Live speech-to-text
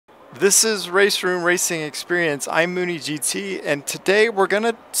This is RaceRoom Racing Experience. I'm Mooney GT, and today we're going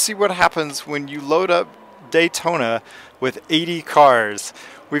to see what happens when you load up Daytona with 80 cars.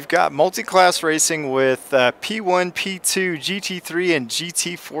 We've got multi-class racing with P1, P2, GT3, and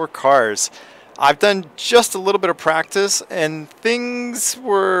GT4 cars. I've done just a little bit of practice, and things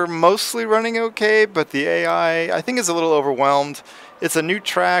were mostly running okay, but the AI, I think, is a little overwhelmed. It's a new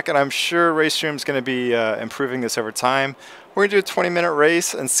track, and I'm sure RaceRoom's going to be improving this over time. We're going to do a 20-minute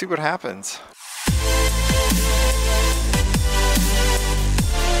race and see what happens.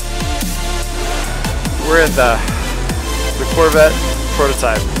 We're in the Corvette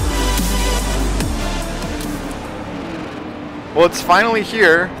prototype. Well, it's finally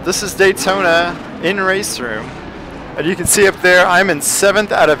here. This is Daytona in RaceRoom. And you can see up there, I'm in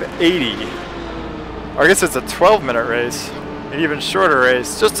 7th out of 80. Or I guess it's a 12-minute race. An even shorter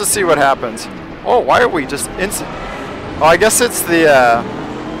race, just to see what happens. Oh, why are we just instant? Oh, I guess it's the,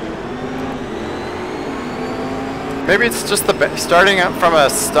 maybe it's just the, starting up from a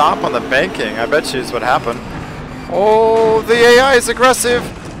stop on the banking. I bet you is what happened. Oh, the AI is aggressive.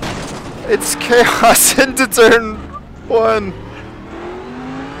 It's chaos into turn 1.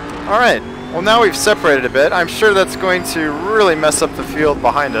 All right, well now we've separated a bit. I'm sure that's going to really mess up the field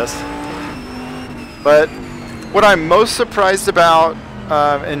behind us. But what I'm most surprised about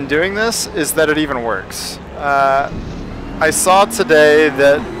in doing this is that it even works. I saw today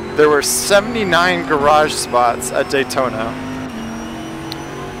that there were 79 garage spots at Daytona.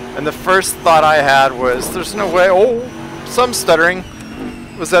 And the first thought I had was, there's no way, oh, some stuttering,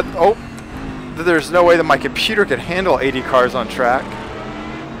 was that, oh, there's no way that my computer could handle 80 cars on track.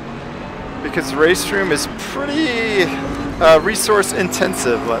 Because RaceRoom is pretty resource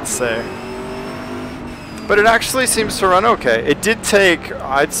intensive, let's say. But it actually seems to run okay. It did take,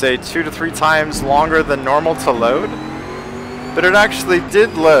 I'd say, 2 to 3 times longer than normal to load. But it actually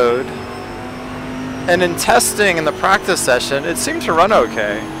did load, and in testing in the practice session, it seemed to run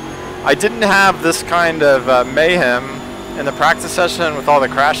okay. I didn't have this kind of mayhem in the practice session with all the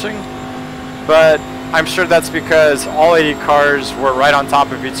crashing, but I'm sure that's because all 80 cars were right on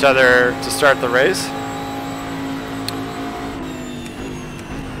top of each other to start the race.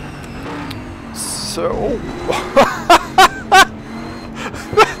 So,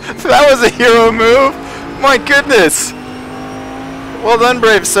 that was a hero move. My goodness. Well done,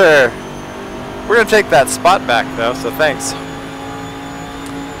 brave sir. We're gonna take that spot back though, so thanks.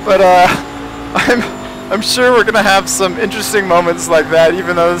 But I'm sure we're gonna have some interesting moments like that,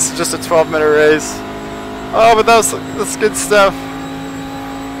 even though this is just a 12-minute race. Oh, but that's good stuff.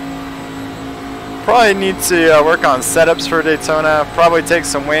 Probably need to work on setups for Daytona. Probably take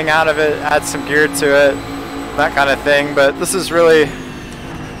some wing out of it, add some gear to it, that kind of thing. But this is really,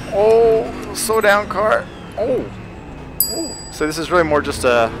 oh, slow down car. Oh. So this is really more just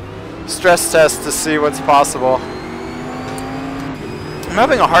a stress test to see what's possible. I'm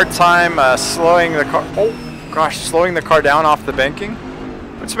having a hard time slowing the car. Oh gosh, slowing the car down off the banking,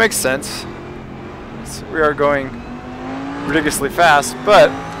 which makes sense. So we are going ridiculously fast, but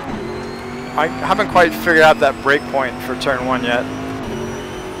I haven't quite figured out that brake point for turn 1 yet.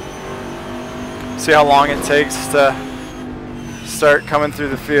 See how long it takes to start coming through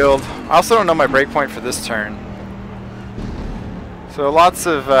the field. I also don't know my brake point for this turn. So lots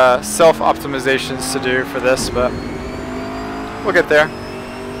of self-optimizations to do for this, but we'll get there.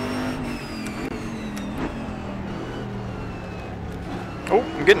 Oh,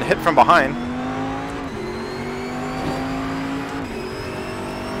 I'm getting hit from behind.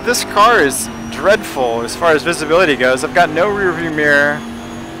 This car is dreadful as far as visibility goes. I've got no rear view mirror,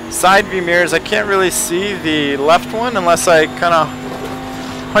 side view mirrors. I can't really see the left one unless I kind of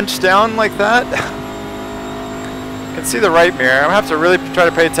punch down like that. I can see the right mirror. I'm gonna have to really try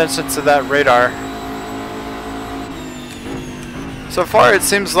to pay attention to that radar. So far it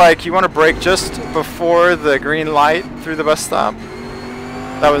seems like you want to brake just before the green light through the bus stop.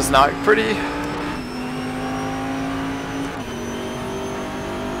 That was not pretty.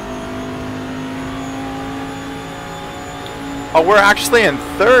 Oh, we're actually in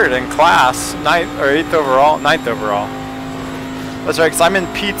 3rd in class, 9th or 8th overall, 9th overall. That's right, because I'm in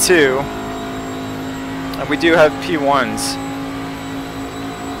P2. And we do have P1s.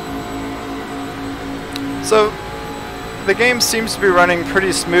 So the game seems to be running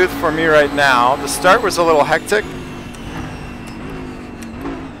pretty smooth for me right now. The start was a little hectic.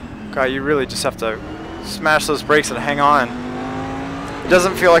 God, you really just have to smash those brakes and hang on. It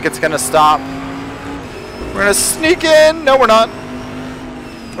doesn't feel like it's gonna stop. We're gonna sneak in. No, we're not.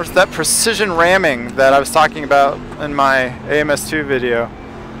 Where's that precision ramming that I was talking about in my AMS2 video?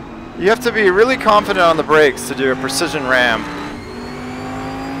 You have to be really confident on the brakes to do a precision ram.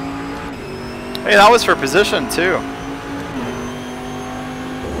 Hey, that was for position too.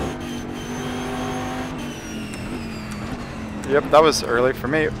 Yep, that was early for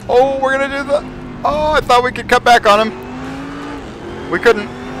me. Oh, we're gonna do the... Oh, I thought we could cut back on him. We couldn't.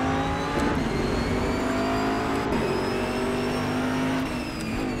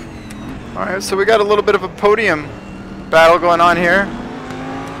 Alright, so we got a little bit of a podium battle going on here.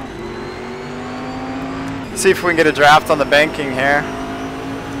 See if we can get a draft on the banking here.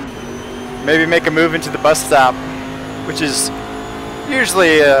 Maybe make a move into the bus stop, which is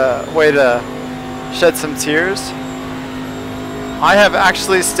usually a way to shed some tears. I have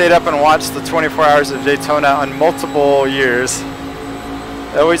actually stayed up and watched the 24 Hours of Daytona on multiple years.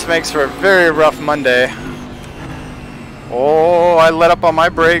 It always makes for a very rough Monday. Oh, I let up on my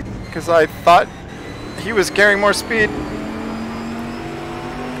brake because I thought he was carrying more speed.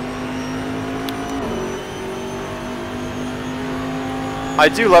 I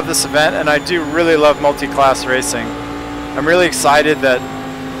do love this event, and I do really love multi-class racing. I'm really excited that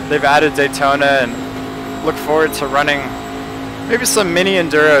they've added Daytona and look forward to running maybe some mini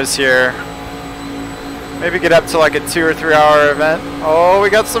enduros here. Maybe get up to like a 2 or 3 hour event. Oh, we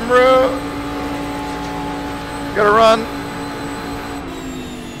got some room. Gotta run.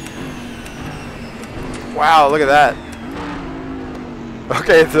 Wow, look at that.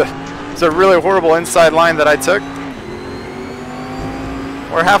 Okay, it's a really horrible inside line that I took.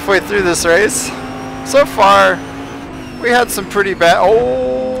 We're halfway through this race. So far, we had some pretty bad...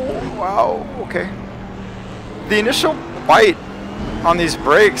 Oh, wow, okay. The initial bite on these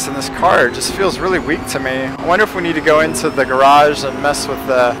brakes in this car just feels really weak to me. I wonder if we need to go into the garage and mess with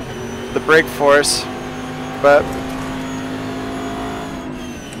the brake force. But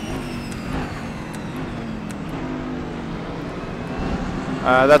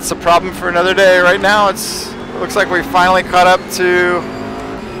that's a problem for another day. Right now, it looks like we finally caught up to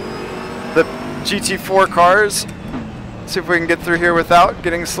the GT4 cars. See if we can get through here without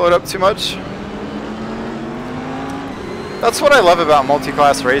getting slowed up too much. That's what I love about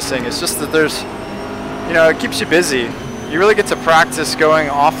multi-class racing. It's just that there's, you know, it keeps you busy. You really get to practice going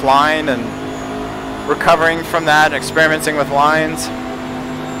offline and recovering from that and experimenting with lines.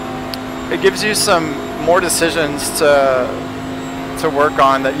 It gives you some more decisions to work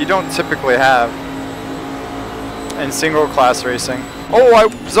on that you don't typically have in single class racing. Oh, I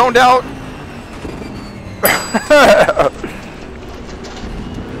zoned out.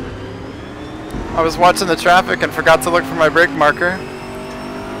 I was watching the traffic and forgot to look for my brake marker.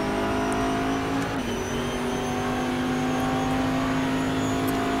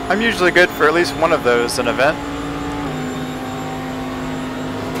 I'm usually good for at least one of those an event.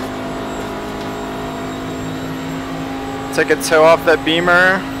 Take a toe off that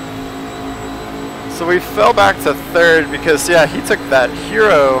Beamer. So we fell back to third because, yeah, he took that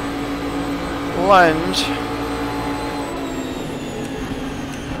hero lunge.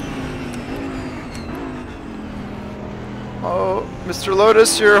 Oh, Mr.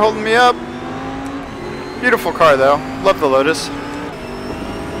 Lotus, you're holding me up. Beautiful car, though. Love the Lotus.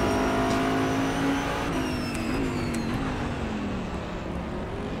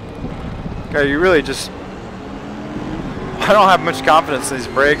 Okay, you really just... I don't have much confidence in these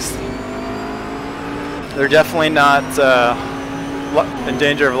brakes. They're definitely not in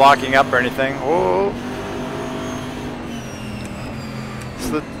danger of locking up or anything. Whoa.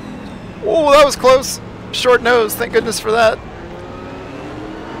 Oh, that was close. Short nose, thank goodness for that.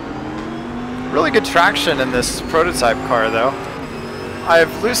 Really good traction in this prototype car, though.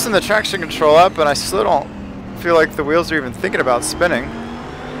 I've loosened the traction control up, and I still don't feel like the wheels are even thinking about spinning.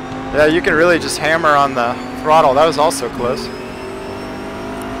 Yeah, you can really just hammer on the throttle. That was also close.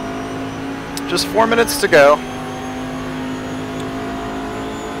 Just 4 minutes to go.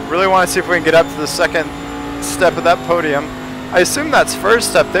 Really want to see if we can get up to the second step of that podium. I assume that's first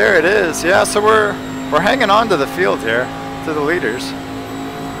step. There it is. Yeah, so we're hanging on to the field here, to the leaders.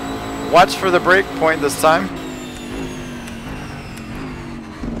 Watch for the break point this time.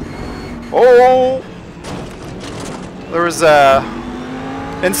 Oh! There was a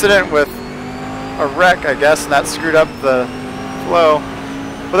incident with a wreck, I guess, and that screwed up the flow.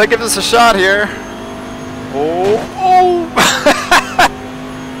 But that gives us a shot here. Oh! Oh!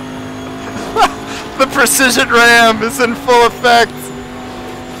 The precision ram is in full effect.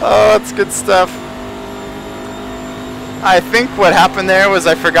 Oh, that's good stuff. I think what happened there was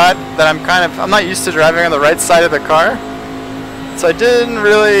I forgot that I'm not used to driving on the right side of the car. So I didn't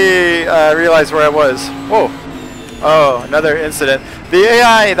really realize where I was. Whoa. Oh, another incident. The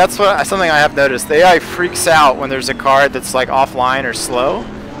AI, that's something I have noticed. The AI freaks out when there's a car that's like offline or slow,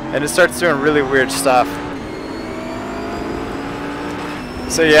 and it starts doing really weird stuff.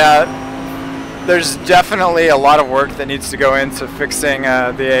 So yeah, there's definitely a lot of work that needs to go into fixing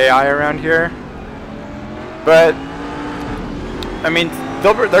the AI around here. But I mean,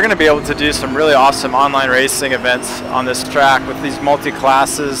 they're going to be able to do some really awesome online racing events on this track with these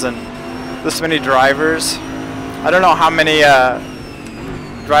multi-classes and this many drivers. I don't know how many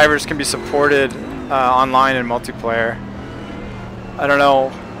drivers can be supported online in multiplayer. I don't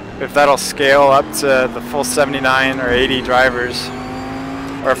know if that'll scale up to the full 79 or 80 drivers,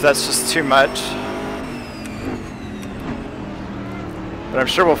 or if that's just too much. But I'm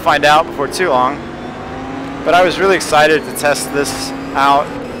sure we'll find out before too long. But I was really excited to test this out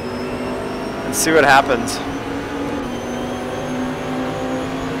and see what happens.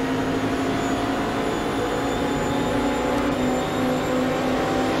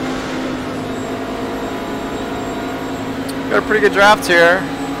 Got a pretty good draft here.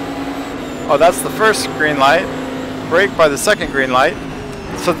 Oh, that's the first green light. Brake by the second green light.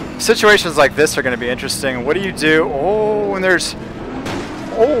 So situations like this are going to be interesting. What do you do? Oh, and there's...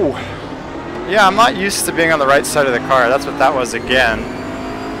 Oh! Yeah, I'm not used to being on the right side of the car. That's what that was again.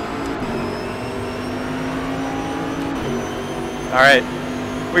 Alright.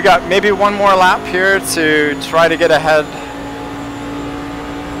 We got maybe one more lap here to try to get ahead.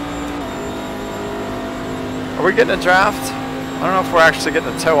 Are we getting a draft? I don't know if we're actually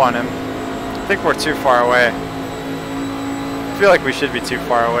getting a tow on him. I think we're too far away. I feel like we should be too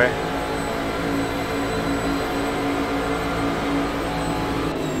far away.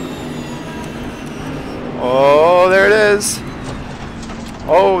 Oh, there it is.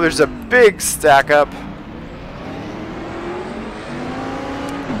 Oh, there's a big stack up.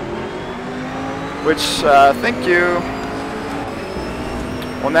 Which, thank you.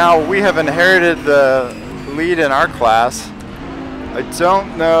 Well, now we have inherited the lead in our class. I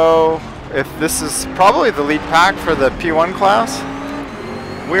don't know if this is probably the lead pack for the P1 class.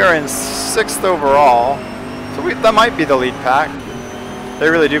 We are in 6th overall, so that might be the lead pack. They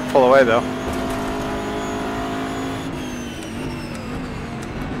really do pull away though.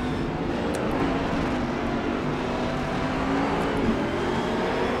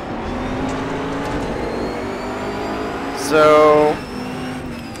 So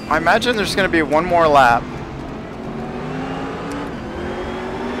I imagine there's going to be one more lap.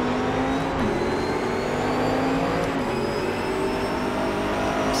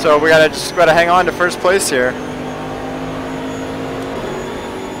 So we just gotta hang on to first place here.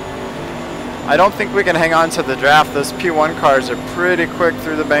 I don't think we can hang on to the draft. Those P1 cars are pretty quick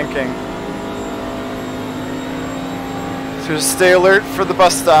through the banking. So just stay alert for the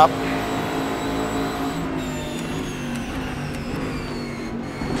bus stop.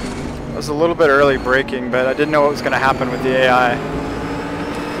 I was a little bit early braking, but I didn't know what was gonna happen with the AI.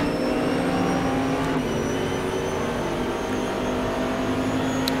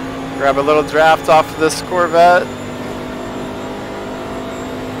 Grab a little draft off of this Corvette.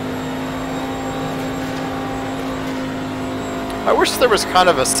 I wish there was kind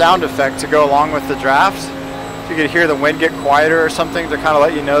of a sound effect to go along with the draft. If you could hear the wind get quieter or something to kind of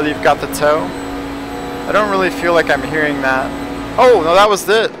let you know that you've got the tow. I don't really feel like I'm hearing that. Oh, no, that was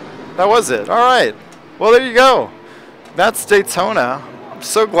it. That was it. All right. Well, there you go. That's Daytona. I'm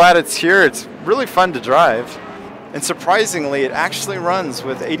so glad it's here. It's really fun to drive. And surprisingly, it actually runs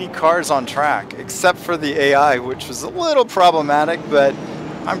with 80 cars on track, except for the AI, which was a little problematic, but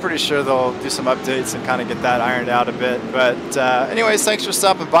I'm pretty sure they'll do some updates and kind of get that ironed out a bit. But anyways, thanks for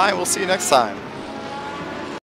stopping by, and we'll see you next time.